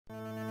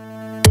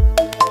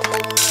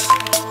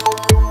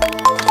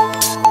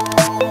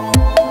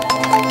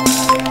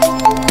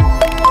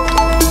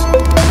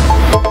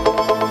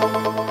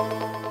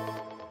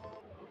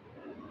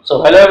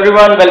Hello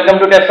everyone, welcome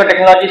to Tesca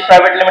Technologies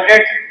Private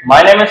Limited.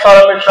 My name is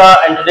Saurabh Mishra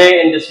and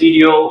today in this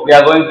video we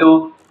are going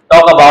to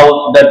talk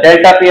about the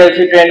Delta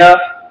PLC Trainer.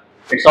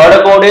 Its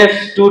order code is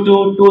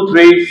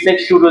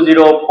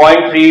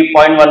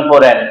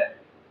 22236220.3.14N.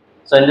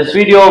 So in this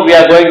video we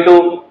are going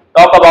to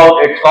talk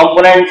about its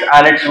components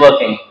and its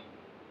working.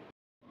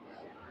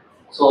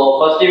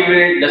 So firstly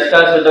we will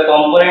discuss with the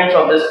components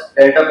of this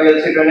Delta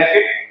PLC Trainer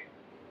kit.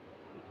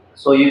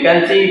 So you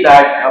can see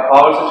that a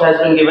power switch has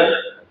been given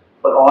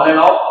for on and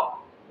off.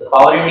 The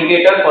power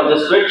indicator for the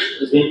switch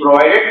is being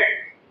provided.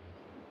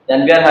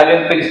 Then we are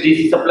having fixed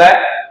DC supply,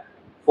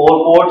 4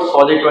 ports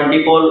for the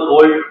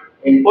 24-volt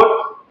input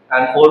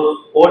and 4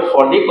 ports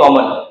for the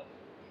common.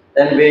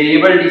 Then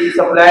variable DC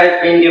supply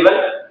is being given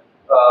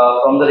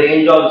from the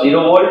range of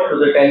 0 volt to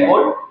the 10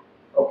 volt.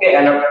 Okay,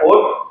 and a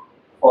port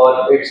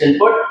for its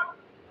input.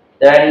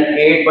 Then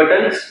 8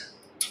 buttons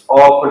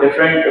of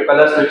different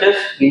color switches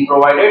being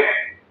provided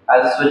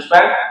as a switch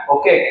bank.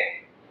 Okay.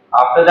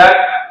 After that,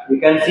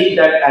 we can see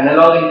that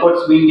analog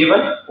inputs being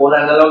given, 4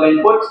 analog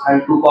inputs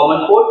and 2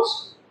 common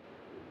ports.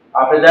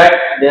 After that,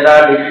 there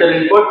are digital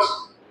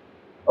inputs.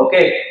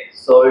 Okay,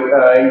 so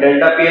in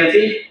Delta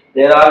PLC,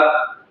 there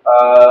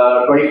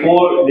are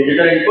 24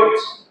 digital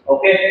inputs.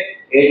 Okay,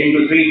 8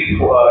 into 3,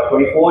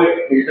 24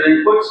 digital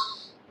inputs.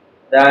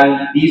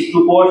 Then these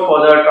 2 ports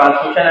for the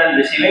transmission and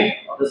receiving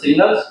of the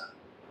signals.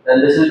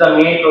 Then this is the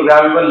main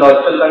programmable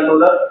logical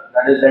controller,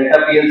 that is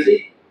Delta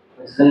PLC,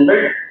 which is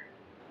inbuilt.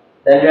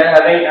 Then we are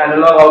having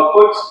analog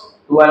outputs,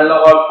 2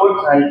 analog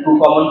outputs and 2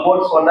 common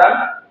ports for them.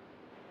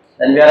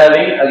 Then we are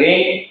having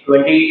again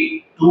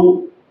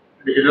 22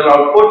 digital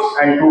outputs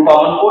and 2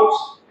 common ports.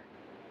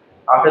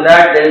 After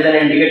that, there is an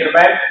indicator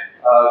bank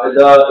with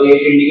the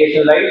 8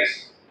 indication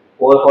lights,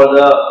 4 for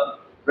the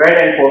red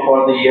and 4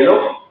 for the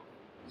yellow.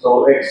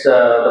 So it's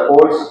the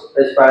ports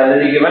is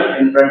parallelly given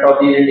in front of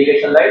these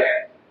indication light.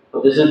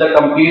 So this is the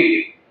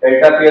complete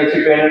Delta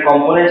PLC Trainer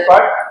components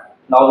part.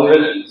 Now we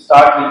will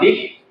start with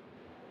the.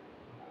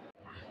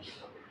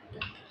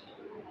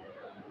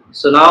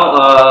 So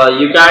now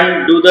you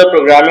can do the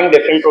programming,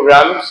 different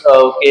programs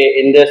okay,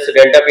 in this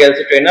Delta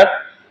PLC Trainer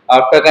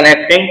after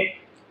connecting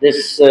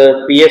this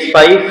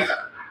PS5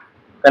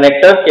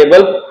 connector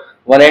cable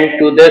one end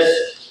to this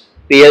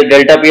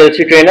Delta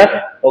PLC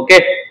Trainer, okay,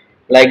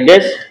 like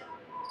this.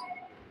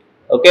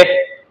 Okay,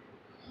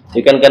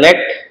 you can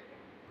connect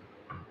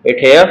it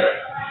here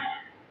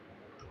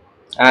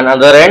and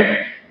other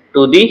end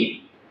to the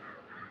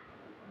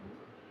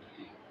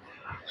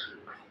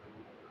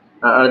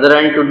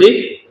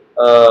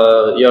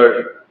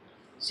your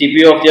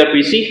CPU of your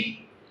PC,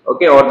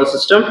 okay, or the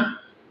system.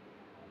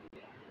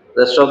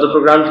 Rest of the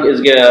programs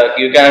is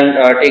you can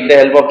take the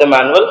help of the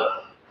manual,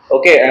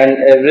 okay, and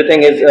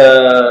everything is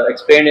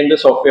explained in the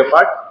software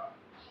part.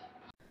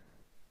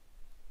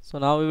 So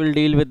now we will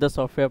deal with the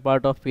software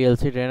part of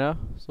PLC Trainer.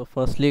 So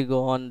firstly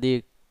go on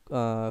the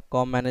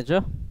COM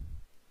manager,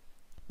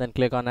 then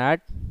click on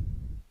add,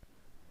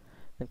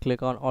 then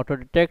click on auto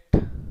detect,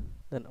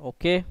 then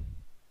OK.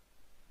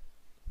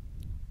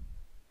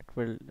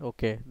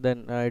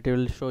 Then it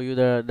will show you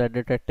that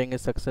detecting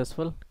is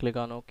successful. Click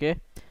on OK,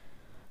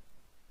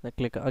 then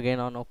click again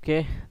on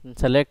OK, then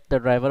select the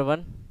driver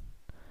one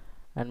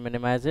and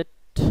minimize it.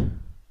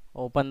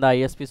 Open the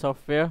ISP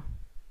software.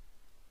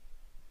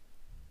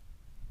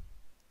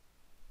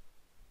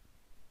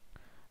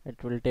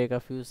 It will take a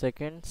few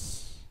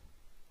seconds.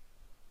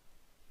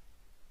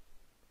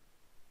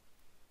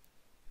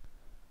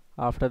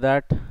 After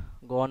that,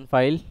 go on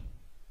file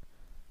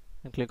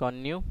and click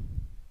on new.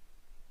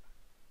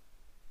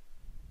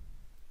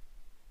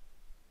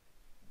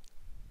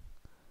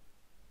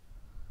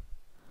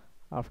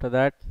 After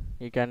that,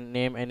 you can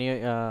name any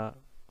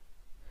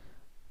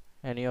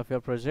of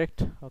your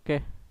project.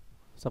 Okay,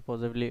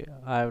 supposedly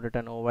I have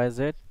written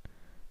OYZ,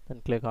 then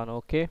click on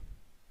OK.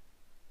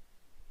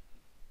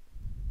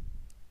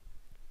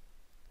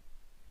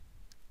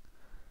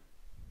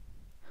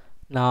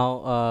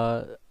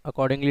 Now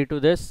accordingly to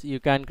this, you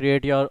can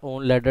create your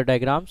own ladder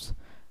diagrams,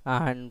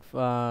 and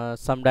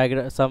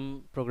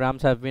some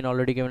programs have been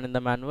already given in the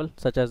manual,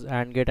 such as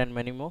AND gate and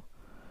many more.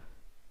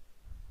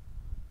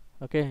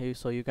 Okay,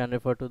 so you can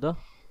refer to the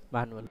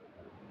manual.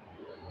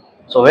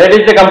 So here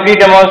is the complete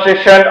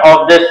demonstration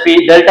of this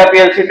Delta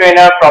PLC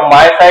Trainer from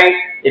my side.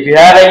 If you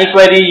have any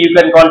query, you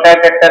can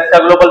contact at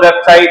Tesca Global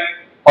website.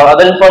 For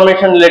other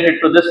information related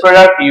to this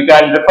product, you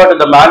can refer to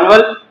the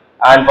manual,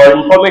 and for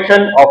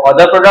information of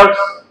other products,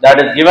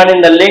 that is given in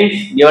the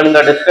links given in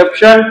the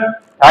description.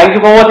 Thank you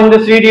for watching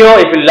this video.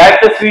 If you like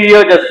this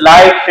video, just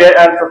like, share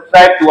and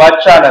subscribe to our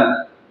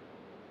channel.